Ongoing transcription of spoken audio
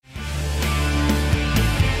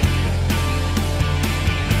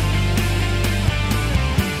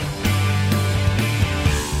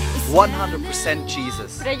100%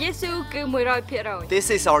 Jesus. ព្រះយេស៊ូវគឺ 100% This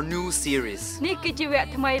is our new series. នេះគឺជាវគ្គ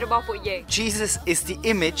ថ្មីរបស់ពួកយើង Jesus is the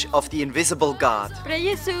image of the invisible God. ព្រះ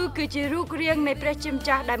យេស៊ូវគឺជារូបរាងនៃព្រះជាម្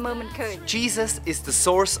ចាស់ដែលមើលមិនឃើញ Jesus is the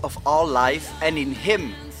source of all life, and in him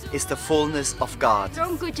is the fullness of God. ទ្រ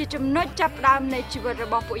ង់គឺជាចំណុចចាប់ផ្ដើមនៃជីវិតរ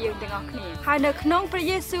បស់ពួកយើងទាំងអស់គ្នាហើយនៅក្នុងព្រះ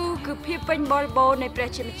យេស៊ូវគឺភាពពេញបរិបូរណ៍នៃព្រះ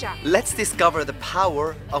ជាម្ចាស់ Let's discover the power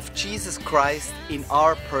of Jesus Christ in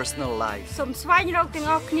our personal lives. សូមស្វែងរកទាំង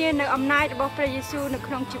អស់គ្នានៅអំណាចរបស់ព្រះយេស៊ូវនៅ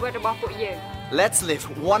ក្នុងជីវិតរបស់ពួកយើង Let's live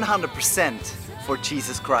 100% for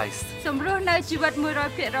Jesus Christ. សូមរស់នៅជីវិត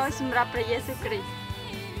 100% សម្រាប់ព្រះយេស៊ូវគ្រីស្ទ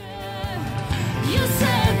You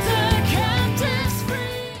set the captives free.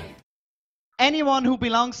 Anyone who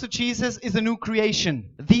belongs to Jesus is a new creation.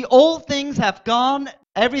 The old things have gone,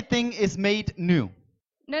 everything is made new.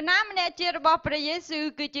 នរណាម្នាក់ជារបស់ព្រះយេស៊ូវ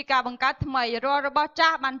គឺជាការបង្កើតថ្មីរាល់របស់ចា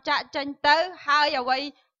ស់បានចាក់ចេញទៅហើយអ្វី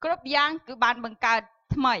គ្រប់យ៉ាងគឺបានបង្កើត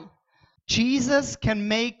ថ្មី Jesus can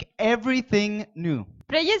make everything new.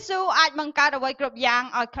 ព្រះយេស៊ូវអាចបង្កើតអ្វីគ្រប់យ៉ាង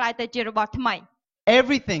ឲ្យក្លាយទៅជារបស់ថ្មី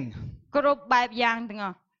Everything. គ្រប់បែបយ៉ាងទាំងអ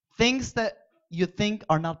ស់ Things that you think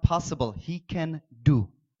are not possible, he can do.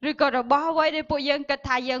 ឬក៏របស់អ្វីដែលពួកយើងគិត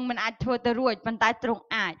ថាយើងមិនអាចធ្វើទៅរួចប៉ុន្តែទ្រង់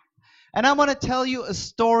អាច And I want to tell you a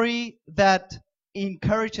story that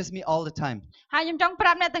encourages me all the time. ហើយខ្ញុំចង់ប្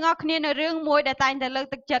រាប់អ្នកទាំងអស់គ្នានៅរឿងមួយដែលតែងតែលើក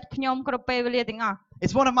ទឹកចិត្តខ្ញុំគ្រប់ពេលវេលាទាំងអស់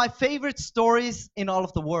It's one of my favorite stories in all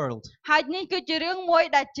of the world. ហើយនេះគឺជារឿងមួយ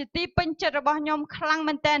ដែលជាទីពេញចិត្តរបស់ខ្ញុំខ្លាំង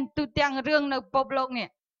មែនទែនទូទាំងរឿងនៅពិភពលោកនេះ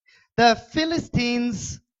The Philistines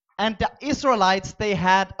and the Israelites, they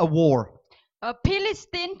had a war. ភីលីស្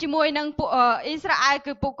ទីនជាមួយនឹងពួកអ៊ីស្រាអែល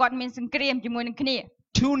គឺពួកគាត់មានសង្គ្រាមជាមួយនឹងគ្នា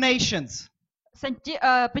Two nations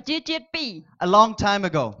ប្រជាជាតិពីរ a long time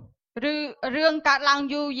ago. ឬរឿងកើតឡើង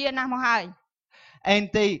យូរយារណាស់មកហើយ And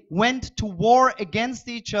they went to war against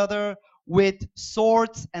each other with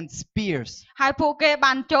swords and spears. ហើយពួកគេ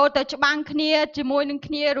បានចូលទៅច្បាំងគ្នាជាមួយនឹង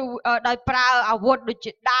គ្នាដោយប្រើអាវុធដូច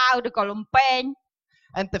ជាដាវឬក៏លំពែង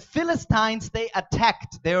And the Philistines, they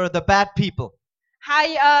attacked. They were the bad people. ហើយ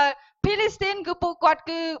ភីលីស្ទីនគឺពួកគាត់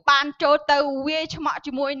គឺបានចូលទៅវាយឆ្មក់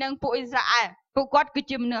ជាមួយនឹងពួកអ៊ីស្រាអែលពួកគាត់គឺ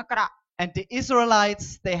ជាមនុស្សអាក្រក់ And the Israelites,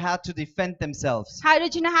 they had to defend themselves. ហើយដូ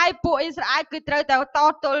ច្នេះហើយពួកអ៊ីស្រាអែលគឺត្រូវតែត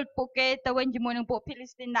ទល់ពួកគេទៅវិញជាមួយនឹងពួកភីលី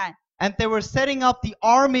ស្ទីនដែរ And they were setting up the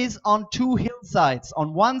armies on two hillsides, on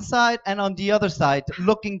one side and on the other side,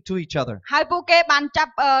 looking to each other. ហើយពួកគេបានចា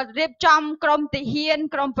ប់រៀបចំក្រុមទាហាន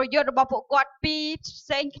ក្រុមប្រយុទ្ធរបស់ពួកគាត់ពីរផ្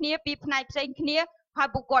សេងគ្នាពីរផ្នែកផ្សេងគ្នាហើយ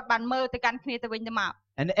ពួកគាត់បានមើលទៅកាន់គ្នាទៅវិញទៅមក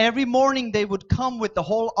And every morning they would come with the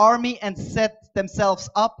whole army and set themselves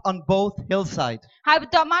up on both hillsides. ហើយប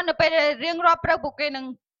ន្ទាប់មកនៅពេលរៀងរាល់ព្រឹកពួកគេនឹង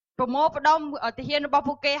ប្រមូលផ្ដុំទាហានរបស់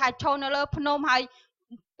ពួកគេហើយឈរនៅលើភ្នំហើយ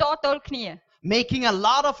តទល់គ្នា Making a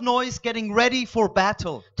lot of noise, getting ready for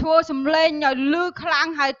battle. ធ្វើសំឡេងឲ្យលឺខ្លាំង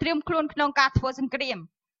ហើយត្រៀមខ្លួនក្នុងការធ្វើសង្គ្រាម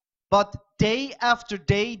But day after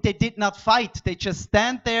day, they did not fight. They just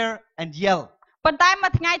stand there and yell. ប៉ុន្តែមួ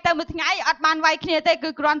យថ្ងៃទៅមួយថ្ងៃអត់បានវាយគ្នាទេគឺ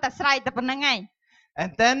គ្រាន់តែស្រែកតែប៉ុណ្្នឹងឯង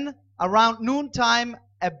And then around noontime,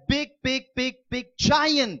 a big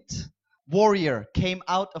giant warrior came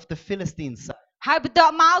out of the Philistines side. ហើយបន្ទា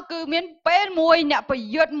ប់មកគឺមានពេលមួយអ្នកប្រ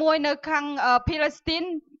យុទ្ធមួយនៅខាងភីលីស្ទីន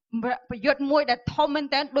ប្រយុទ្ធមួយដែលធំមែន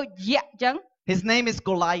ទែនដូចយក្សអញ្ចឹង His name is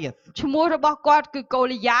Goliath. ឈ្មោះរបស់គាត់គឺកូ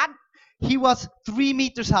លីយ៉ាត He was 3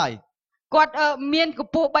 meters high, គាត់មានក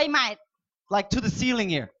ម្ពស់3ម៉ែត្រ like to the ceiling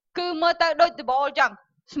here. គឺមើលទៅដូចដបអញ្ចឹង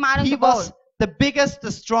ស្មើនឹង He ដប was the biggest,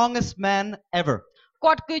 the strongest man ever.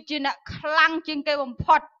 គាត់គឺជាអ្នកខ្លាំងជាងគេបំ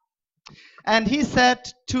ផុត And he said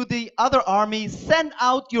to the other army, send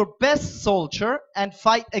out your best soldier and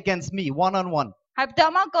fight against me one on one. ហើយបន្ទា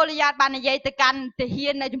ប់មកកូលីយ៉ាតបាននិយាយទៅកាន់ទាហា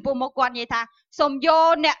ននៅចំពោះមុខគាត់និយាយថាសូមយក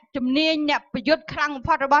អ្នកជំនាញអ្នកប្រយុទ្ធខ្លាំងបំ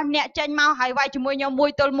ផុតរបស់អ្នកចេញមកហើយវាយជាមួយខ្ញុំមួយ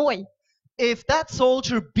ទល់មួយ If that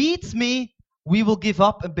soldier beats me, we will give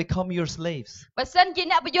up and become your slaves. បើសិនជា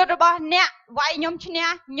អ្នកប្រយុទ្ធរបស់អ្នកវាយខ្ញុំឈ្នះ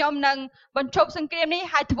ខ្ញុំនឹងបញ្ឈប់សង្គ្រាមនេះ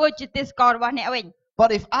ហើយធ្វើជាទាសកររបស់អ្នកវិញ But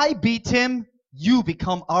if I beat him, you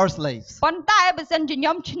become our slaves. ប៉ុន្តែបើសិនជាខ្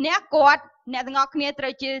ញុំឈ្នះគាត់អ្នកទាំងអស់គ្នាត្រូ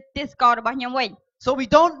វជាទាសកររបស់ខ្ញុំវិញ So we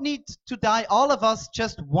don't need to die, all of us,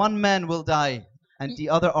 just one man will die and the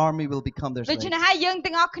other army will become their ដូច្នេះ slaves. ហើយយើង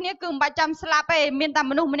ទាំងអស់គ្នាគឺមិនបាច់ចាំស្លាប់ទេមានតែ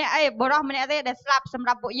មនុស្សម្នាក់ឯងបរិសម្នាក់ទេដែលស្លាប់សម្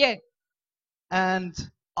រាប់ពួកយើង And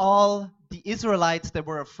all the Israelites, they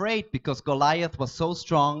were afraid because Goliath was so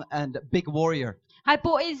strong and a big warrior. ហើយ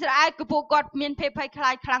ពួកអ៊ីស្រាអែលគឺពួកគាត់មានភ័យខ្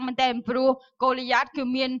លាចខ្លាំងមែនទែនព្រោះកូលីយ៉ាតគឺ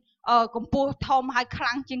មានកម្ពស់ធំហើយខ្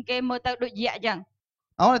លាំងជាងគេមើលទៅដូចយក្សអញ្ចឹង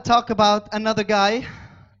I want to talk about another guy.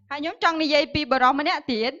 ហើយខ្ញុំចង់និយាយពីបរិសម្នាក់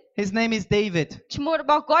ទៀត His name is David. ឈ្មោះរ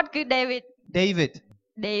បស់គាត់គឺ David David.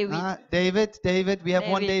 David. We have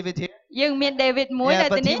one David here. យើងមាន David មួយនៅ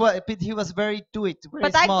Yeah, ទីនេះ but he was very very ប៉ុ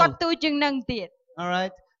ន្តែ small. គាត់ទូជាងនឹងទៀត All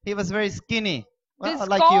right. He was very skinny. គឺ Well,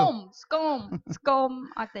 ស្ like គ you. មស្គម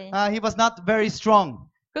អត់ទេ He was not very strong.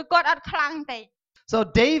 គឺគាត់អត់ខ្លាំងទេ So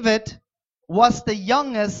David was the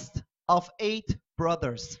youngest of 8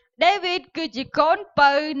 brothers. David គឺជាកូន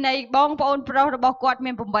ពៅនៃបងប្អូនប្រុសរបស់គាត់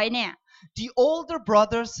មាន8នាក់ The older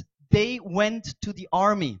brothers, they went to the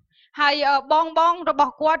army. ហើយបងរប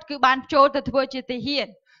ស់គាត់គឺបានចូលទៅធ្វើជាទាហាន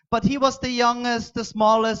But he was the youngest, the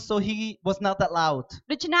smallest, so he was not allowed.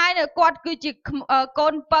 ដូច្នេះគាត់គឺជាកូ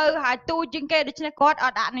នពៅហើយទូចជាងគេដូច្នេះគាត់អ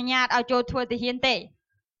ត់អនុញ្ញាតឲ្យចូលធ្វើទាហានទេ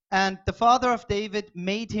And the father of David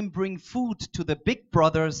made him bring food to the big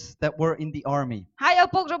brothers that were in the army. ហើយឪ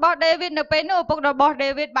ពុករបស់ David នៅពេលនោះឪពុករបស់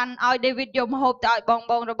David បានឲ្យ David យកម្ហូបទៅឲ្យ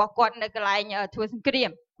បងរបស់គាត់នៅកន្លែងធ្វើសង្គ្រាម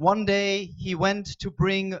One day he went to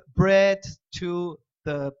bring bread to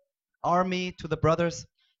the army, to the brothers.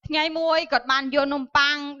 ថ្ងៃមួយគាត់បានយកនំប៉័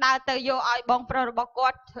ងដើរទៅយកឲ្យបងប្រុសរបស់គា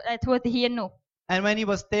ត់ដែលធ្វើទាហាននោះ And when he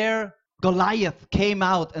was there, Goliath came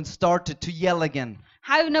out and started to yell again.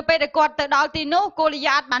 ហើយនៅពេលដែលគាត់ទៅដល់ទីនោះកូលី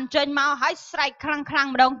យ៉ាតបានចេញមកហើយស្រែកខ្លាំង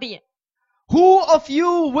ម្ដងទៀត Who of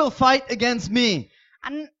you will fight against me?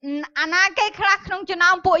 អាណាគេខ្លះក្នុងចំណោ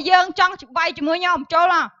មពួកយើងចង់វាយជាមួយខ្ញុំចូ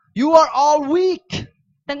ល You are all weak.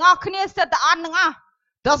 ទាំងអស់គ្នាសិតតែអន់ទាំងអស់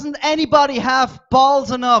Doesn't anybody have balls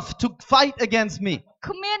enough to fight against me?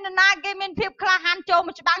 គ្មាននរណាគេមានភាពក្លាហានចូលម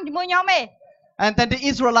កច្បាំងជាមួយខ្ញុំទេ And then the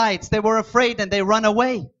Israelites, they were afraid and they run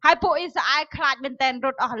away ហើយពួកអ៊ីស្រាអែលខ្លាចមែនទែនរ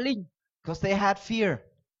ត់អស់លីង because they had fear.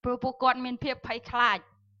 ព្រោះពួកគាត់មានភាពភ័យខ្លាច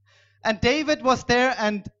And David was there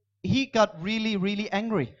and he got really, really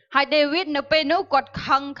angry. ហើយ David នៅពេលនោះគាត់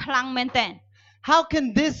ខឹងខ្លាំងមែនទែន How can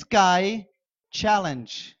this guy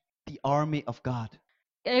challenge the army of God?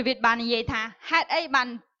 David បាននិយាយថាហេតុអីបាន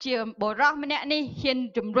ជាបរិសម្នាក់នេះហ៊ាន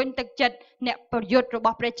ជំរុញទឹកចិត្តអ្នកប្រយុទ្ធរប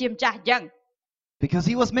ស់ព្រះជាម្ចាស់អញ្ចឹង Because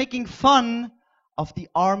he was making fun of the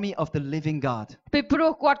army of the living God. ពីព្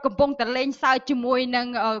រោះគាត់កំពុងតែលេងសើចជាមួយនឹង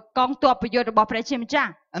កងទ័ពប្រយុទ្ធរបស់ព្រះជាម្ចាស់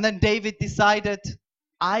And then David decided,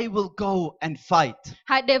 I will go and fight.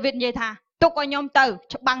 ហើយ David និយាយថាទុកឲ្យខ្ញុំទៅ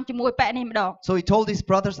ច្បាំងជាមួយប៉ែនេះម្ដង So he told his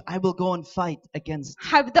brothers, I will go and fight against.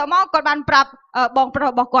 ហើយបន្ទាប់មកគាត់បានប្រាប់បងប្រុស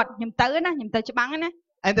របស់គាត់ខ្ញុំទៅណាខ្ញុំទៅច្បាំងណា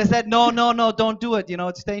And they said, no, don't do it. You know,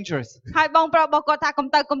 it's dangerous. ហើយបងប្រុសរបស់គាត់ថាកុំ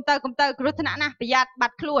ទៅគ្រោះថ្នាក់ណាស់ប្រយ័ត្នបា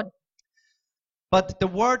ត់ខ្លួន But the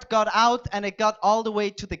word got out and it got all the way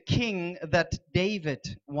to the king that David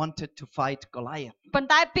wanted to fight Goliath. ប៉ុន្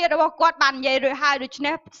តែពាក្យរបស់គាត់បាននិយាយរួចហើយដូច្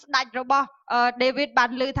នេះស្ដេចរបស់ David បាន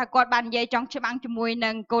ឮថាគាត់បាននិយាយចង់ច្បាំងជាមួយ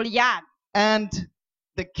នឹងកូលីយ៉ាត And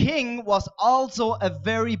the king was also a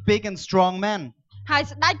very big and strong man. ហើយ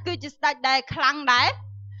ស្ដេចគឺជាស្ដេចដែលខ្លាំងដែរ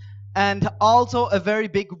And also a very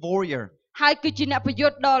big warrior. ហើយគឺជាអ្នកប្រយុ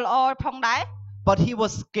ទ្ធដ៏ល្អផងដែរ But he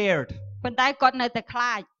was scared. ប៉ុន្តែគាត់នៅតែខ្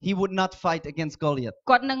លាច He would not fight against Goliath.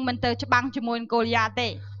 គាត់នឹងមិនទៅច្បាំងជាមួយនឹងកូលីយ៉ាតទេ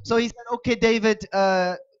So he said, okay, David,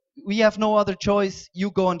 we have no other choice. You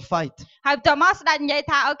go and fight. ហើយបន្ទាប់មកស្ដេចនិយាយ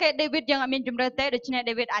ថាអូខេ David យើងអត់មានជំរឿទេដូច្នេះ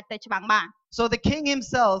David អាចទៅច្បាំងបាន So the king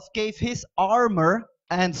himself gave his armor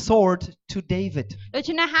and sword to David. ដូ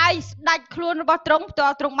ច្នេះហើយស្ដេចខ្លួនរបស់ទ្រង់ផ្ទា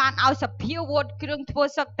ល់ទ្រង់បានឲ្យសភាវុធគ្រឿងធ្វើ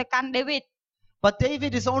សឹកទៅកាន់ David But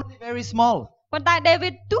David is only very small. ប៉ុន្តែ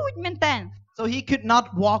David ទូចមែនតើ So he could not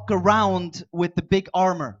walk around with the big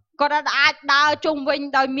armor. គាត់អាចដើរជុំវិញ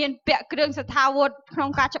ដោយមានពាក់គ្រឿងសថាវុធក្នុង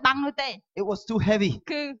ការច្បាំងនោះទេ It was too heavy.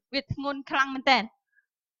 គឺវាធ្ងន់ខ្លាំងមែនតើ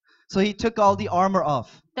So he took all the armor off.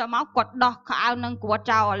 តើមកគាត់ដោះខោអាវនឹងគ្រាប់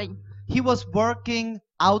ចោលអស់លេង He was working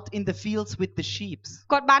out in the fields with the sheep.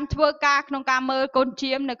 គាត់បានធ្វើការក្នុងការមើលកូន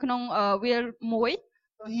ជៀមនៅក្នុងវាលមួយ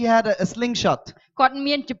So he had a slingshot. គាត់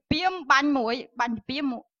មានចពាមបាញ់មួយបាញ់ច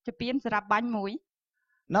ពាមសម្រាប់បាញ់មួយ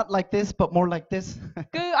Not like this, but more like this.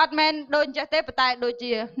 គឺអត់មែនដូចចេះទេប៉ុន្តែដូច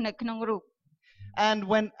ជានៅក្នុងរូប And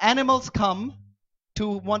when animals come to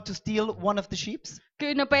want to steal one of the sheep, គឺ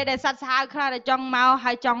នៅពេលដែលសត្វសាហាវខ្លះដែលចង់មក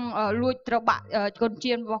ហើយចង់លួចត្របាក់កូន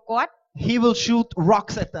ជៀមរបស់គាត់ he will shoot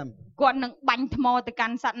rocks at them. គាត់នឹងបាញ់ថ្មទៅកា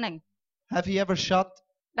ន់សត្វហ្នឹង Have you ever shot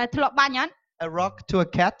ដែលធ្លាប់បាញ់អត់ a rock to a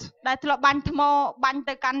cat? ដែលធ្លាប់បាញ់ថ្មបាញ់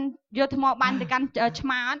ទៅកាន់យកថ្មបាញ់ទៅកាន់ឆ្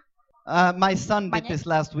មាអត់ My son did this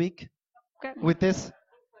last week គាត់ with this.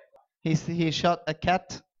 He shot a cat.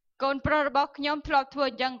 កូនប្រុសរបស់ខ្ញុំធ្លាប់ធ្វើ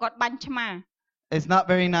អញ្ចឹងគាត់បាញ់ឆ្មា It's not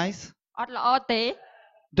very nice. អត់ល្អទេ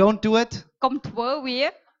Don't do it កុំធ្វើវា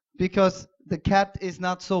because the cat is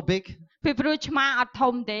not so big. ពីព្រោះឆ្មាអត់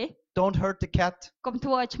ធំទេ Don't hurt the cat. កុំធ្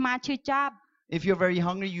វើឲ្យឆ្មាឈឺចាប់ If you're very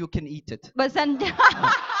hungry, you can eat it. បើសិន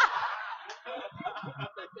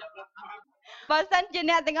បើសិនជា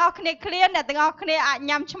អ្នកទាំងអស់គ្នាឃ្លានអ្នកទាំងអស់គ្នាអាច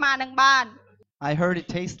ញ៉ាំឆ្មានឹងបាន I heard it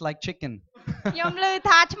tastes like chicken. ខ្ញុំឮ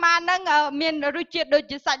ថាឆ្មានឹងមានរសជាតិដូច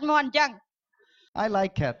ជាសាច់មាន់អញ្ចឹង I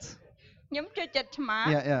like cats. ខ្ញុំចូលចិត្តឆ្មា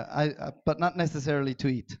Yeah. But not necessarily to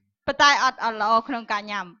eat. ប៉ុន្តែអត់ល្អក្នុងការ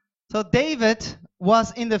ញ៉ាំ So David was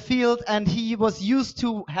in the field and he was used to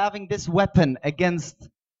having this weapon against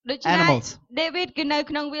ដូច្នេះ animals. David គឺនៅ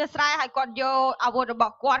ក្នុងវាលស្រែហើយគាត់យកអាវុធរប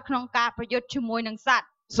ស់គាត់ក្នុងការប្រយុទ្ធជាមួយនឹងសត្វ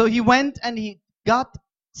So he went and he got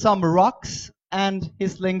some rocks and his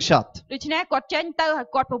slingshot. ដូច្នេះគាត់ចេញទៅហើយ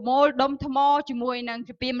គាត់ប្រមូលដុំថ្មជាមួយនឹង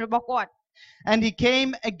ជំពាមរបស់គាត់ And he came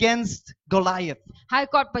against Goliath. ហើយ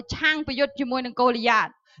គាត់ប្រឆាំងប្រយុទ្ធជាមួយនឹងកូលីយ៉ាត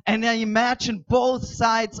And I imagine both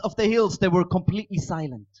sides of the hills, they were completely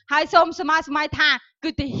silent. ហើយសូមសម័យថា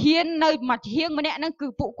គឺទាហាននៅមួយជាងម្នាក់ហ្នឹងគឺ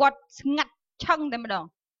ពួកគាត់ស្ងាត់ឆឹងតែម្ដង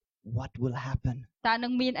What will happen? តើនឹ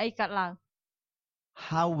ងមានអីកើតឡើង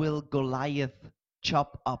How will Goliath chop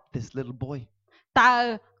up this little boy? តើ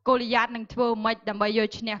កូលីយ៉ាតនឹងធ្វើម៉េចដើម្បីយក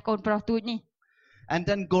ឈ្នះកូនប្រុសទូចនេះ And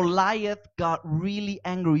then Goliath got really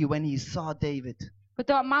angry when he saw David. បន្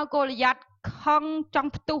ទាប់មកកូលីយ៉ាតខឹងចង់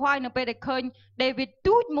ផ្ទុះហើយនៅពេលដែលឃើញដេវីត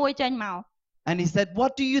ទូចមួយចេញមក And he said,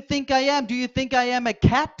 "What do you think I am? Do you think I am a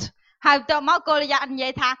cat? ហើយបន្ទាប់មកកូលីយ៉ាតនិយា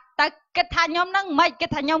យថាតើគិតថាខ្ញុំនឹងមិនគិត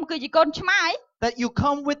ថាខ្ញុំគឺជាកូនឆ្មាយ That you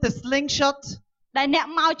come with the slingshot? ដែលអ្នក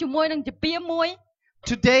មកជាមួយនឹងជាពាមួយ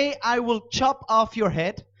Today I will chop off your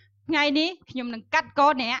head. ថ្ងៃនេះខ្ញុំនឹងកាត់ក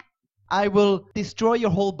អ្នក I will destroy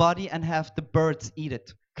your whole body and have the birds eat it."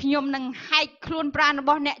 ខ្ញុំនឹងហែកខ្លួនប្រាណរប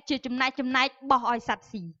ស់អ្នកជាចំណែកបោះឲ្យសត្វ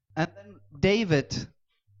ស៊ី And then David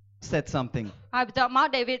said something. ហើយបន្ទាប់មក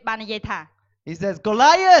ដេវីតបាននិយាយថា He says,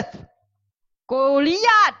 "Goliath, កូលី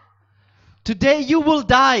យ៉ាត today you will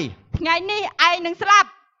die. ថ្ងៃនេះឯងនឹងស្លាប់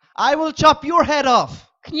I will chop your head off.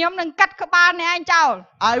 ខ្ញុំនឹងកាត់ក្បាលអ្នកឯងចោល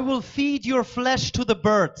I will feed your flesh to the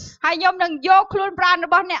birds ហើយខ្ញុំនឹងយកខ្លួនប្រាណរ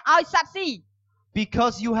បស់អ្នកឲ្យសត្វស៊ី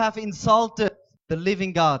because you have insulted the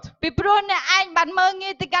living God." ពីព្រោះអ្នកឯងបានមើងងា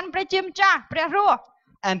យទៅកាន់ព្រះជាម្ចាស់ព្រះរស់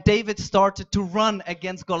And David started to run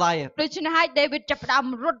against Goliath. ដូច្នេះហើយដេវីតចាប់ផ្ដើម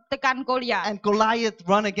រត់ទៅកាន់កូលីយ៉ាត And Goliath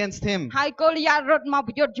run against him. ហើយកូលីយ៉ាតរត់មក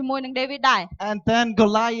ប្រយុទ្ធជាមួយនឹងដេវីតដែរ And then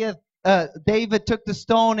David took the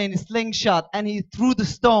stone in his slingshot and he threw the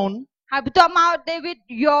stone ហើយបន្ទាប់មកដេវីត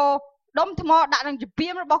យកដុំថ្មដាក់នឹងជំពា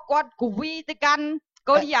មរបស់គាត់គវីទៅកាន់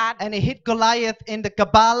កូលីយ៉ាត and he hit Goliath in the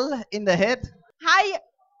kabal in the head ហើយ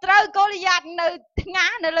ត្រូវកូលីយ៉ាតនៅថ្ងា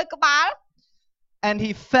សនៅលើក្បាល and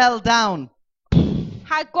he fell down.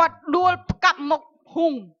 ហើយគាត់ដួលផ្កាប់មុខហុ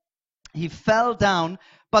ង He fell down,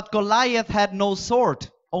 but Goliath had no sword,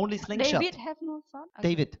 only slingshot. David have no sword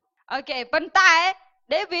David. អូខេប៉ុន្តែ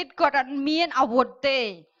ដេវីតគាត់អត់មានអាវុធទេ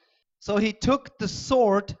So he took the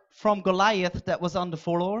sword from Goliath that was on the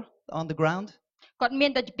floor, on the ground. គាត់មា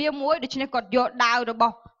នតែជំពាមមួយដូច្នេះគាត់យកដាវរប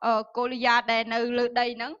ស់កូលីយ៉ាតដែលនៅលើដី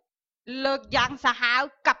ហ្នឹងលើកយ៉ាងសាហាវ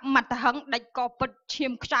កាប់មាត់ទៅហឹងដាច់កពិតឈា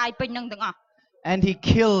មខ្ចាយពេញហ្នឹងទាំងអស់ And he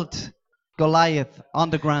killed Goliath on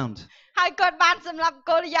the ground. ហើយគាត់បានសម្លាប់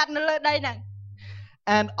កូលីយ៉ាតនៅលើដីហ្នឹង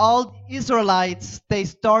And all the Israelites, they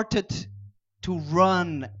started to run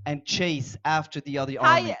and chase after the other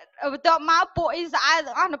ហើយ army. បន្ទាប់មកពួកអ៊ីស្រាអែល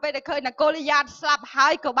ទាំងអស់នៅពេលដែលឃើញថាកូលីយ៉ាតស្លាប់ហើ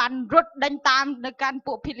យក៏បានរត់ដេញតាមនៅកាន់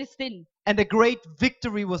ពួកភីលីស្ទីន And a great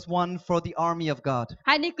victory was won for the army of God.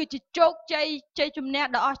 ហើយនេះគឺជាជោគជ័យជំនះ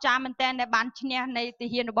ដ៏អស្ចារ្យមែនទែនដែលបានឈ្នះនៃទា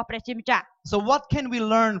ហានរបស់ព្រះជាម្ចាស់ So what can we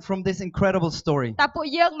learn from this incredible story? តើពួក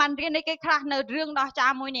យើងបានរៀនអីគេខ្លះនៅរឿងដ៏អស្ចា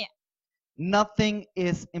រ្យមួយនេះ Nothing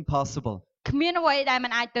is impossible. គ្មានអ្វីដែលមិ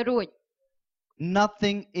នអាចទៅរួច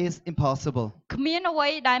Nothing is impossible. គ្មានអ្វី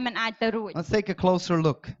ដែលមិនអាចទៅរួច Let's take a closer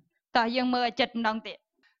look. តោះយើងមើលឲ្យចិត្តម្ដងទៀត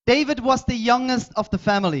David was the youngest of the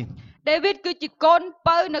family. ដេវីតគឺជាកូន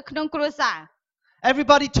ពៅនៅក្នុងគ្រួសារ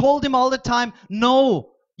Everybody told him all the time, "No,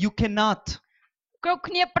 you cannot." គ្រប់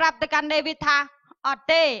គ្នាប្រាប់ទៅកាន់ដេវីតថាអត់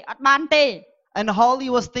ទេអត់បានទេ And all he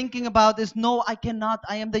was thinking about is, "No, I cannot.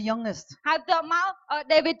 I am the youngest. ហើយបន្ទាប់មក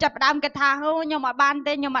ដេវីតចាប់ផ្ដើមគិតថាអូខ្ញុំអត់បាន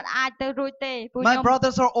ទេខ្ញុំអត់អាចទៅរួចទេព្រោះ My ខ្ញុំ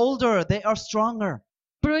brothers are older. They are stronger."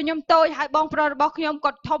 ព្រោះខ្ញុំតូចហើយបងប្រុសរបស់ខ្ញុំ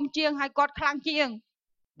គាត់ធំជាងហើយគាត់ខ្លាំងជាង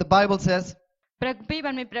The Bible says, ព្រះគម្ពីរ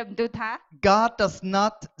បានមានព្រះបន្ទូលថា God does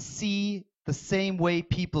not see the same way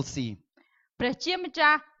people see. ព្រះជាម្ចា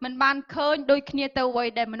ស់មិនបានឃើញដូចគ្នាទៅអ្វី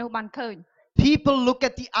ដែលមនុស្សបានឃើញ People look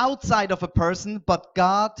at the outside of a person, but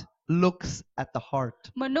God looks at the heart.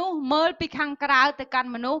 មនុស្សមើលពីខាងក្រៅទៅកាន់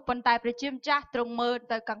មនុស្សប៉ុន្តែព្រះជាម្ចាស់ទ្រង់មើល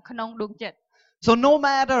ទៅខាងក្នុងដួងចិត្ត So no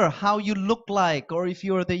matter how you look like or if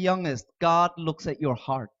you're the youngest, God looks at your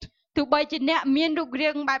heart. ទោះបីជាអ្នកមានរូបរា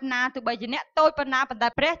ងបែបណាទោះបីជាអ្នកតូចប៉ុណ្ណាប៉ុន្តែ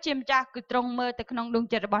ព្រះជាម្ចាស់គឺទ្រង់មើលទៅក្នុងដួង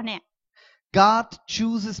ចិត្តរបស់អ្នក God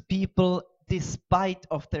chooses people despite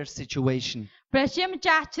of their situation. ព្រះជាម្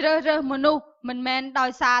ចាស់ជ្រើសរើសមនុស្សមិនមែនដោ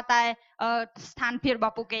យសារតែស្ថានភាពរប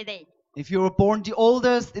ស់ពួកគេទេ If you were born the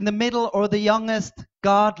oldest, in the middle, or the youngest,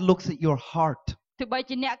 God looks at your heart. ទោះបី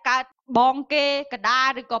ជាអ្នកកើតបងគេកដា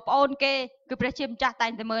ឬក៏ប្អូនគេគឺព្រះជាម្ចាស់តែ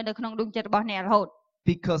ងតែមើលនៅក្នុងដួងចិត្តរបស់អ្នករហូត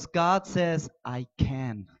Because God says, "I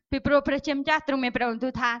can. ពីព្រោះព្រះជាម្ចាស់ទ្រង់មានព្រះបន្ទូ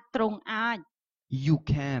លថាទ្រង់អាច You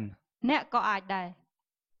can." អ្នកក៏អាចដែរ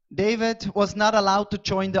David was not allowed to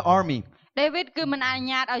join the army. David គឺមិនអនុញ្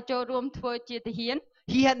ញាតឲ្យចូលរួមធ្វើជាទាហាន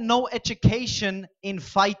He had no education in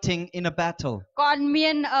fighting in a battle. ក៏អត់មា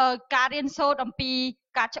នការរៀនសូត្រអំពី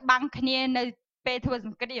ការច្បាំងគ្នានៅពេលធ្វើស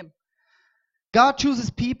ង្គ្រាម God chooses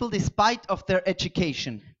people despite of their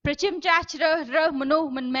education. ព្រះជាម្ចាស់ជ្រើសរើសមនុស្ស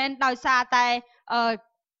មិនមែនដោយសារតែ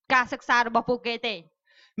ការសិក្សារបស់ពួកគេទេ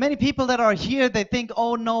Many people that are here, they think,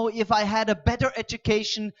 oh no, if I had a better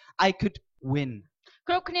education, I could win.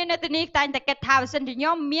 គ្រប់គ្នានៅទីនេះតែងតែគិតថាបើសិនជាខ្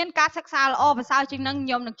ញុំមានការសិក្សាល្អប្រសើរជាងនឹងខ្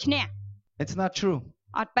ញុំនឹងឈ្នះ It's not true.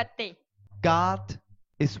 អត់ពិតទេ God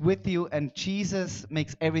is with you and Jesus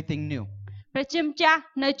makes everything new. ព្រះជាម្ចាស់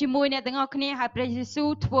នៅជាមួយអ្នកទាំងអស់គ្នាហើយព្រះយេស៊ូវ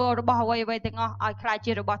ធ្វើរបស់អ្វីៗទាំងអស់ឲ្យក្លាយ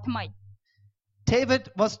ជារបស់ថ្មី David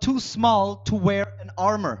was too small to wear an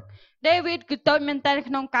armor. David គឺតូចមែនតើ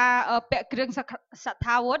ក្នុងការពាក់គ្រឿងសត្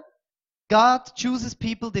ថាវុធ God chooses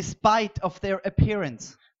people despite of their appearance.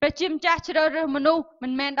 ព្រះជាម្ចាស់ជ្រើសរើសមនុស្សមិ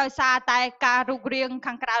នមែនដោយសារតែការរូបរាង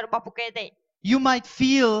ខាងក្រៅរបស់ពួកគេទេ You might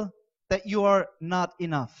feel that you are not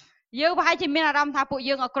enough, យើងប្រហែលជាមានអារម្មណ៍ថាពួក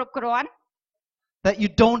យើងអត់គ្រប់គ្រាន់ that you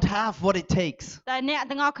don't have what it takes. តែអ្នក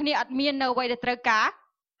ទាំងអស់គ្នាអត់មាននៅអ្វីដែលត្រូវការ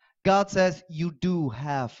God says you do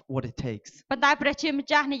have what it takes. ប៉ុន្តែព្រះជាម្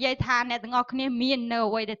ចាស់និយាយថាអ្នកទាំងអស់គ្នាមាននៅ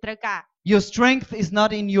អ្វីដែលត្រូវការ Your strength is not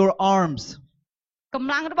in your arms. កម្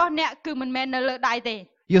លាំងរបស់អ្នកគឺមិនមែននៅលើដៃទេ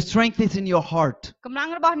Your strength is in your heart. កម្លាំង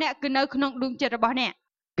របស់អ្នកគឺនៅក្នុងដួងចិត្តរបស់អ្នក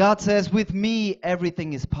God says, with me, everything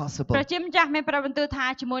is possible. ព្រះជាម្ចាស់មានប្រាប់បន្ទូលថា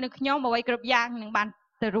ជាមួយនឹងខ្ញុំអ្វីគ្រប់យ៉ាងនឹងបាន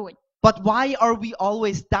ទៅរួច But why are we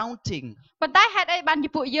always doubting? ប៉ុន្តែហេតុអីបានជា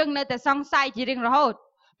ពួកយើងនៅតែសង្ស័យជារៀងរហូត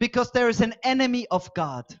Because there is an enemy of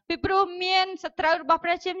God. ពីព្រោះមានសត្រូវរបស់ព្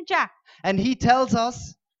រះជាម្ចាស់ And he tells us,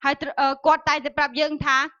 ហើយគាត់តែងតែប្រាប់យើង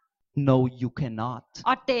ថា no, you cannot.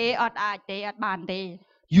 អត់ទេអត់អាចទេអត់បានទេ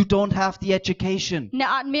You don't have the education. អ្នក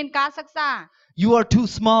អត់មានការសិក្សា You are too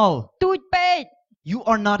small. ទូចពេក You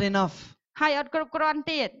are not enough. ហើយអត់គ្រប់គ្រាន់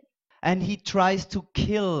ទៀត And he tries to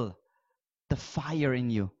kill the fire in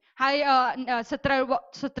you. ហើយសត្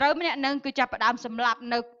រូវម្នាក់នឹងគឺចាប់ផ្ដើមសម្លាប់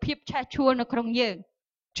នៅភាពឆេះឆួលនៅក្នុងយើង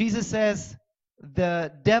Jesus says, the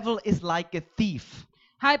devil is like a thief.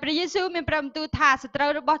 ហើយព្រះយេស៊ូវមានប្រាប់បន្ទូលថាសត្រូវ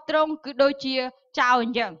របស់ទ្រង់គឺដូចជាចោរអ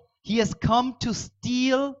ញ្ចឹង He has come to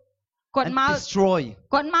steal គាត់ and មក destroy.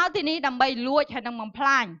 គាត់មកទីនេះដើម្បីលួចហើយនឹងបំផ្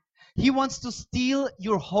លាញ He wants to steal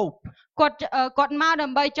your hope. គាត់មកដើ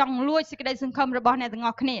ម្បីចង់លួចសេចក្តីសង្ឃឹមរបស់អ្នកទាំងអ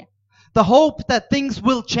ស់គ្នា The hope that things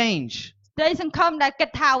will change. សេចក្តីសង្ឃឹមដែលគិត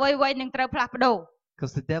ថាអ្វីៗនឹងត្រូវផ្លាស់ប្ដូរ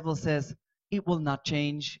Because the devil says, it will not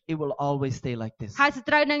change. It will always stay like this. ហើយស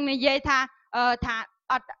ត្រូវនឹងនិយាយថាអ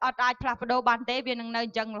ត់អាចផ្លាស់ប្ដូរបានទេវានឹងនៅអ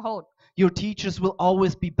ញ្ចឹងរហូត Your teachers will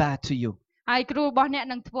always be bad to you. ហើយគ្រូរបស់អ្នក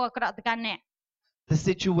នឹងធ្វើអាក្រក់ទៅកាន់អ្នក The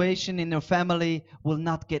situation in your family will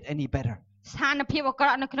not get any better. ស្ថានភាពអាក្រ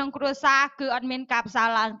ក់នៅក្នុងគ្រួសារគឺអត់មានការប្រសើរ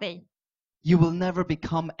ឡើងទេ You will never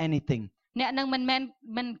become anything. អ្នកនឹង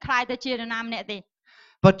មិនខ្លាយទៅជានរណាម្នាក់ទេ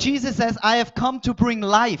But Jesus says, I have come to bring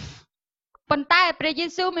life. ប៉ុន្តែព្រះយេ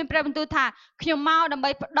ស៊ូវមានប្រាប់បន្ទូលថាខ្ញុំមកដើម្បី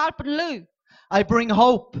ផ្ដល់ពន្លឺ I bring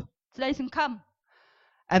hope. សេចក្តីសង្ឃឹម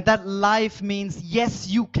And that life means, yes,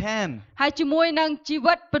 you can. ហើយជាមួយនឹងជី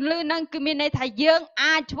វិតពន្លឺនឹងគឺមានន័យថាយើង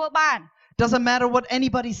អាចធ្វើបាន Doesn't matter what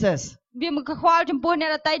anybody says. វាមិនខ្វល់ចំពោះអ្នក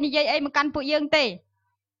ដទៃនិយាយអីមកកាន់ពួកយើងទេ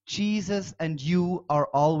Jesus and you are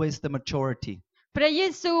always the majority. ព្រះយេ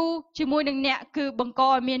ស៊ូវជាមួយនឹងអ្នកគឺបង្ក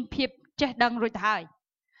ឲ្យមានភាពចេះដឹងរួចទៅហើយ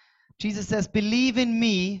Jesus says, believe in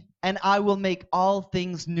me and I will make all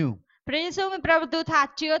things new. ព្រះយេស៊ូវមានប្រាប់បន្ទូលថា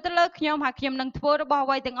ជឿទៅលើខ្ញុំហើយខ្ញុំនឹងធ្វើរបស់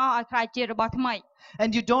អ្វីទាំងអស់ឲ្យក្លាយជារបស់ថ្មី And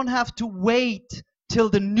you don't have to wait till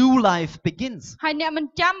the new life begins. ហើយអ្នកមិន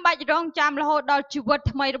ចាំបាច់រងចាំរហូតដល់ជីវិត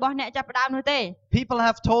ថ្មីរបស់អ្នកចាប់ផ្ដើមនោះទេ People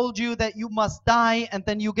have told you that you must die and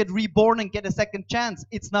then you get reborn and get a second chance.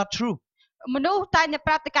 It's not true. មនុស្សតែងតែ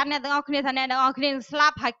ប្រាប់ទៅកាន់អ្នកទាំងអស់គ្នាថាអ្នកទាំងអស់គ្នានឹងស្លា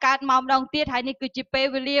ប់ហើយកើតម្ដងទៀតហើយនេះគឺជាពេល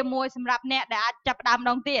វេលាមួយសម្រាប់អ្នកដែលអាចចាប់ផ្ដើមម្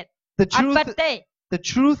ដងទៀត អត់ពិតទេ The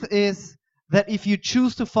truth is that if you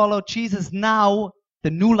choose to follow Jesus now,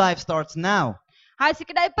 the new life starts now. ហើយសេច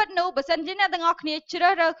ក្តីពិតនោះបើសិនជាអ្នកទាំងអស់គ្នាជ្រើ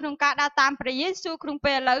សរើសក្នុងការដើរតាមព្រះយេស៊ូវក្នុង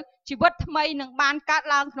ពេលឥឡូវជីវិតថ្មីនឹងបានកើត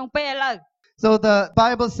ឡើងក្នុងពេលឥឡូវ So the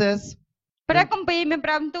Bible says ព្រះគម្ពីរមាន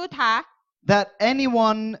ប្រាប់បន្ទូលថា that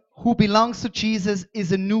anyone who belongs to Jesus is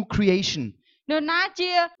a new creation. នរណា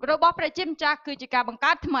ជារបស់ព្រះជាម្ចាស់គឺជាការបង្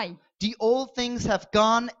កើតថ្មី The old things have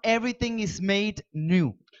gone, everything is made new.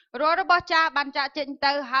 រាល់របស់ចាស់បានចាកចេញ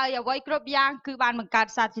ទៅហើយអ្វីគ្រប់យ៉ាងគឺបានបង្កើត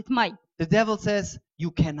សាជាថ្មី The devil says you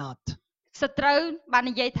cannot. សត្រូវបាន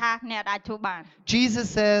និយាយថាអ្នកអាចធ្វើបាន Jesus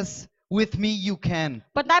says, with me you can.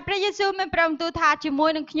 ប៉ុន្តែព្រះយេស៊ូវមានប្រាប់បន្ទូលថាជាមួយ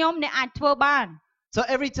នឹងខ្ញុំអ្នកអាចធ្វើបាន So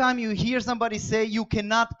every time you hear somebody say you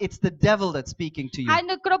cannot, it's the devil that's speaking to you. ហើយ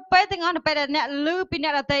នៅគ្រប់ពេលទាំងអស់នៅពេលដែលអ្នកឮពីអ្ន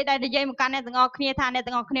កដទៃដែលនិយាយមកកាន់អ្នកទាំងអស់គ្នាថាអ្នក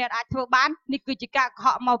ទាំងអស់គ្នាអាចធ្វើបាននេះគឺជាការកុហ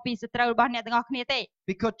កមកពីសត្រូវរបស់អ្នកទាំងអស់គ្នាទេ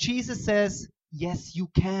Because Jesus says, yes, you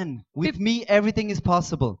can. With me, everything is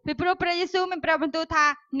possible. ពីព្រោះព្រះយេស៊ូវមានប្រាប់បន្ទូលថា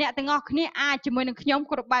អ្នកទាំងអស់គ្នាអាចជាមួយនឹងខ្ញុំ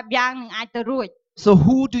គ្រប់បែបយ៉ាងនឹងអាចទៅរួច So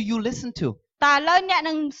who do you listen to? តើឥឡូវអ្នក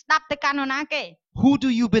នឹងស្ដាប់ទៅកាន់នរណាគេ Who do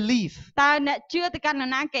you believe? តើអ្នកជឿទៅកាន់នរ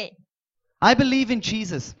ណាគេ I believe in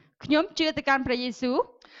Jesus ខ្ញុំជឿទៅកាន់ព្រះយេស៊ូវ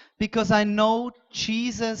because I know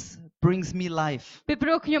Jesus brings me life. ពីព្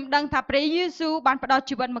រោះខ្ញុំដឹងថាព្រះយេស៊ូវបានផ្ដល់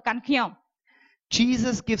ជីវិតមកកាន់ខ្ញុំ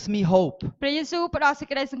Jesus gives me hope. ព្រះយេស៊ូវផ្ដល់សេច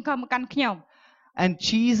ក្តីសង្ឃឹមមកកាន់ខ្ញុំ And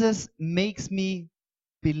Jesus makes me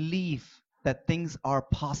believe that things are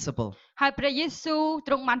possible. ហើយព្រះយេស៊ូវ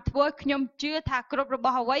ទ្រង់បានធ្វើឲ្យខ្ញុំជឿថាគ្រប់រប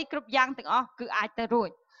ស់អ្វីគ្រប់យ៉ាងទាំងអស់គឺអាចទៅរួ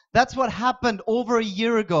ច That's what happened over a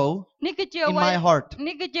year ago នេះគឺជា in អ្វី my heart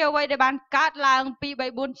នេះគឺជាអ្វីដែលបានកើតឡើងពី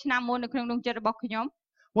3-4ឆ្នាំមុននៅក្នុងដួងចិត្តរបស់ខ្ញុំ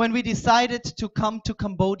when we decided to come to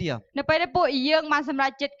Cambodia. នៅពេលដែលពួកយើងបានសម្រេ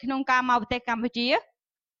ចចិត្តក្នុងការមកប្រទេសកម្ពុជា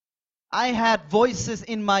I had voices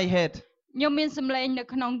in my head ខ្ញុំមានសម្លេងនៅ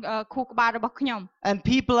ក្នុងខួរក្បាលរបស់ខ្ញុំ and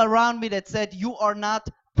people around me that said, you are not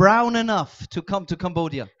brown enough to come to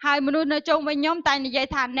Cambodia. ហើយមនុស្សនៅជុំវិញខ្ញុំតែនិយាយ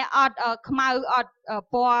ថាអ្នកអត់ខ្មៅអត់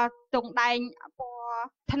ពណ៌ទង់ដែងពណ៌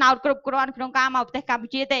ថ្នោតគ្រប់គ្រាន់ក្នុងការមកប្រទេសកម្ពុ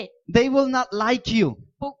ជាទេ They will not like you.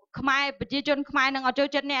 ពួកខ្មែរប្រជាជនខ្មែរនឹងអត់ចូល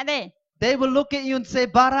ចិត្តអ្នកទេ They will look at you and say,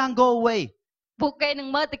 Barang, go away. ពួកគេនឹង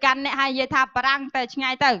មើលទៅកាន់អ្នកហើយនិយាយថាបារាំងទៅឆ្ងា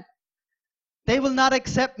យទៅ They will not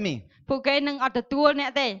accept me. ពួកគេនឹងអត់ទទួលអ្ន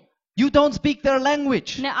កទេ You don't speak their language.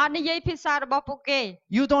 អ្នកអត់និយាយភាសារបស់ពួកគេ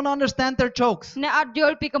You don't understand their jokes. អ្នកអត់យ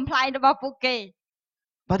ល់ពីកំប្លែងរបស់ពួកគេ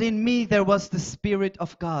But in me, there was the Spirit of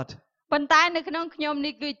God. ប៉ុន្តែនៅក្នុងខ្ញុំ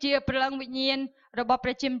នេះគឺជាព្រលឹងវិញ្ញាណរបស់ព្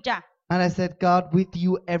រះជាម្ចាស់ And I said, God, with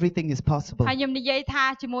you, everything is possible. ហើយខ្ញុំនិយាយថា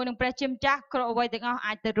ជាមួយនឹងព្រះជាម្ចាស់គ្រប់អ្វីទាំងអស់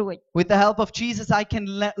អាចទៅរួច With the help of Jesus, I can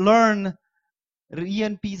learn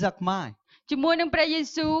Rian Pizak Mai. ជាមួយនឹងព្រះយេ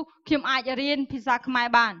ស៊ូវខ្ញុំអាចរៀនភាសាខ្មែរ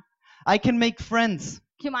បាន I can make friends,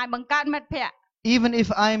 ខ្ញុំអាចបង្កើតមិត្តភ័ក្តិ even if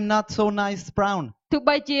I'm not so nice brown. ទោះ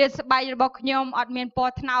បីជាស្បែករបស់ខ្ញុំអត់មានព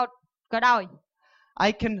ណ៌ត្នោតក៏ដោយ I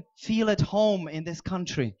can feel at home in this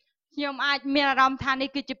country, ខ្ញុំអាចមានអារម្មណ៍ថានេះ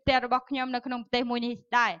គឺជាផ្ទះរបស់ខ្ញុំនៅក្នុងប្រទេសមួយនេះ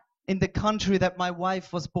ដែរ in the country that my wife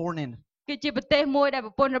was born in. គឺជាប្រទេសមួយដែល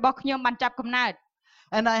ប្រពន្ធរបស់ខ្ញុំបានចាប់កំណើត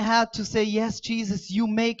And I had to say, yes, Jesus, you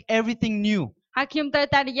make everything new. ហើយខ្ញុំត្រូវ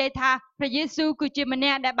តែនិយាយថាព្រះយេស៊ូវគឺជាម្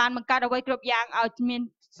នាក់ដែលបានបង្កើតអ្វីគ្រប់យ៉ាងឲ្យមាន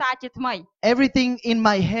សារជាថ្មី Everything in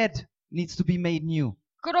my head needs to be made new.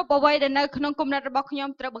 គ្រប់អ្វីដែលនៅក្នុងគំនិតរបស់ខ្ញុំ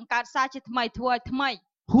ត្រូវបង្កើតសារជាថ្មីធ្វើឲ្យថ្មី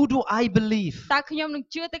Who do I believe? តើខ្ញុំនឹង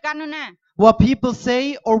ជឿទៅកាន់នរណា What people say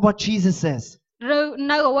or what Jesus says? ឬ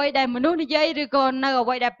នៅអ្វីដែលមនុស្សនិយាយឬក៏នៅអ្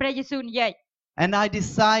វីដែលព្រះយេស៊ូវនិយាយ And I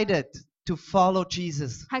decided to follow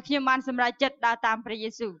Jesus. ហើយខ្ញុំបានសម្រេចចិត្តដើរតាមព្រះយេ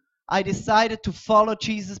ស៊ូវ I decided to follow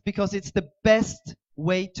Jesus because it's the best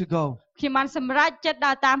way to go. ខ្ញុំបានសម្រេចចិត្ត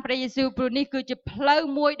ដើរតាមព្រះយេស៊ូវព្រោះនេះគឺជាផ្លូវ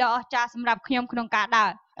មួយដ៏អស្ចារ្យសម្រាប់ខ្ញុំក្នុងការដើ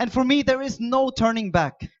រ And for me, there is no turning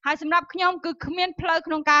back ហើយសម្រាប់ខ្ញុំគឺគ្មានផ្លូវ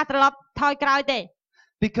ក្នុងការត្រឡប់ថយក្រោយទេ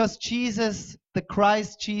because Jesus, the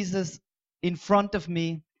Christ Jesus in front of me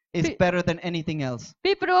is better than anything else.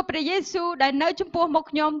 ពីព្រោះព្រះយេស៊ូវដែលនៅចំពោះមុខ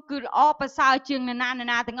ខ្ញុំគឺល្អប្រសើរជាងនរ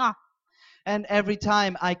ណាទាំងអស់ And every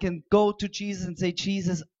time I can go to Jesus and say,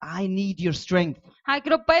 Jesus, I need your strength. ហើយ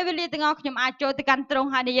គ្រប់ពេលវេលាទាំងអស់ខ្ញុំអាចចូលទៅកាន់ទ្រង់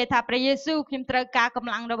ហើយនិយាយថាព្រះយេស៊ូវខ្ញុំត្រូវការក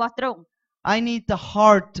ម្លាំងរបស់ទ្រង់ I need the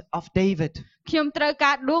heart of David, ខ្ញុំត្រូវ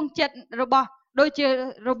ការដួងចិត្តរបស់ដូចជា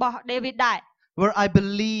របស់ដេវីតដែរ where I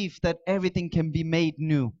believe that everything can be made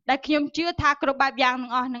new. ដែលខ្ញុំជឿថាគ្រប់បែបយ៉ាងទាំ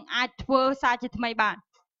ងអស់នឹងអាចធ្វើសារជាថ្មីបាន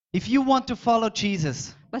If you want to follow Jesus,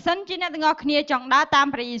 បើសិនជាអ្នកទាំងអស់គ្នាចង់ដើរតាម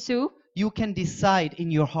ព្រះយេស៊ូវ you can decide in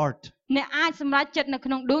your heart. អ្នកអាចសម្រេចចិត្តនៅ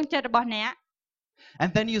ក្នុងដួងចិត្តរបស់អ្នក And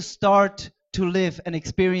then you start to live and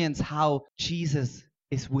experience how Jesus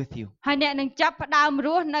is with you. ហើយអ្នកនឹងចាប់ផ្ដើមរ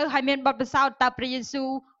ស់នៅហើយមានបទពិសោធន៍តើព្រះយេស៊ូវ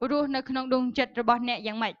រស់នៅក្នុងដួងចិត្តរបស់អ្នក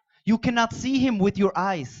យ៉ាងម៉េច You cannot see him with your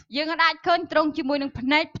eyes, យើងអាចឃើញទ្រង់ជាមួយនឹងភ្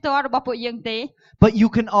នែកផ្ទាល់របស់ពួកយើងទេ but you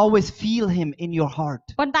can always feel him in your heart.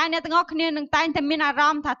 ប៉ុន្តែអ្នកទាំងអស់គ្នានឹងតែងតែមានអារ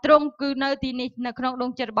ម្មណ៍ថាទ្រង់គឺនៅទីនេះនៅក្នុងដួ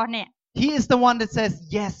ងចិត្តរបស់អ្នក He is the one that says,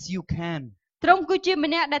 yes, you can. ទ្រង់គឺជា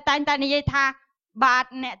ម្នាក់ដែលតែងតែនិយាយថាបាទ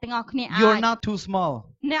អ្នកទាំងអស់គ្នាអាច You're not too small.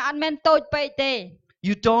 អ្នកអត់មែនតូចពេកទេ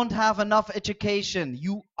You don't have enough education.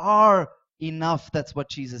 You are enough. That's what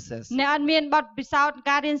Jesus says. អ្នកអត់មានបទពិសោធន៍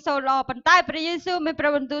ការរៀនសូត្រល្អប៉ុន្តែព្រះយេស៊ូវមានប្រ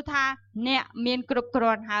បន្ទូលថាអ្នកមានគ្រប់គ្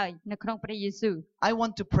រាន់ហើយនៅក្នុងព្រះយេស៊ូវ I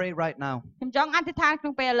want to pray right now. ខ្ញុំចង់អធិដ្ឋានក្នុ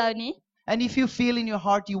ងពេលឥឡូវនេះ And if you feel in your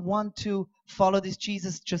heart you want to follow this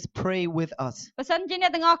Jesus, just pray with us. បើសិនជាអ្ន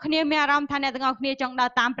កទាំងអស់គ្នាមានអារម្មណ៍ថាអ្នកទាំងអស់គ្នាចង់ដើ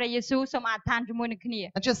រតាមព្រះយេស៊ូវសូមអធិដ្ឋានជាមួយនឹងគ្នា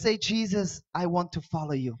And just say, Jesus, I want to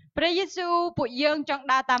follow you. ព្រះយេស៊ូវពួកយើងចង់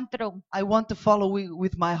ដើរតាមទ្រង់ I want to follow you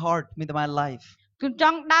with my heart, with my life. គឺច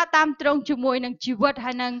ង់ដើរតាមទ្រង់ជាមួយនឹងជីវិត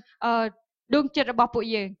ហើយនឹងដួងចិត្តរបស់ពួក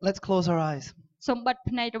យើង Let's close our eyes. សូមបិទ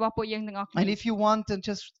ភ្នែករបស់ពួកយើងទាំងអស់គ្នា And if you want, and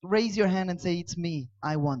just raise your hand and say, it's me.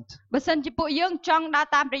 I want. បើសិនជាពួកយើងចង់ដើរ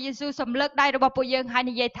តាមព្រះយេស៊ូវសូមលើកដៃរបស់ពួកយើងហើយ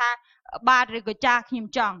និយាយថាបាទឬក៏ចាខ្ញុំ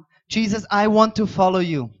ចង់ Jesus, I want to follow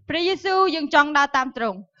you. ព្រះយេស៊ូវយើងចង់ដើរតាមទ្រ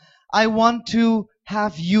ង់ I want to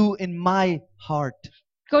have you in my heart.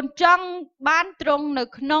 កូនចង់បានទ្រង់នៅ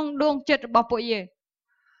ក្នុងដួងចិត្តរបស់ពួកយើង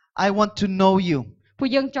I want to know you. ពួក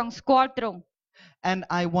យើងចង់ស្គាល់ទ្រង់ And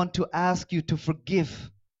I want to ask you to forgive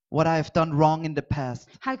what I have done wrong in the past.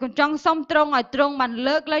 ហើយកូនចង់សុំទ្រង់ឲ្យទ្រង់បាន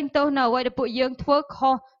លើកលែងទោសនៅអ្វីដែលពួកយើងធ្វើខុ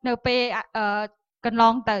សនៅពេលកន្ល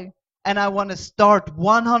ងទៅ And I want to start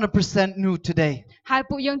 100% new today. ហើយ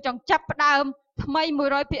ពួកយើងចង់ចាប់ផ្ដើមថ្មី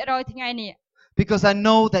100%ថ្ងៃនេះ Because I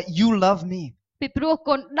know that you love me. ពីព្រោះ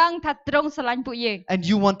កូនដឹងថាទ្រង់ស្រឡាញ់ពួកយើង And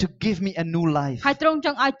you want to give me a new life. ហើយទ្រង់ច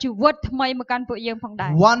ង់ឲ្យជីវិតថ្មីមកកាន់ពួកយើងផងដែ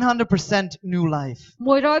រ 100% new life.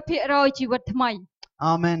 100%ជីវិតថ្មី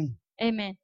Amen. Amen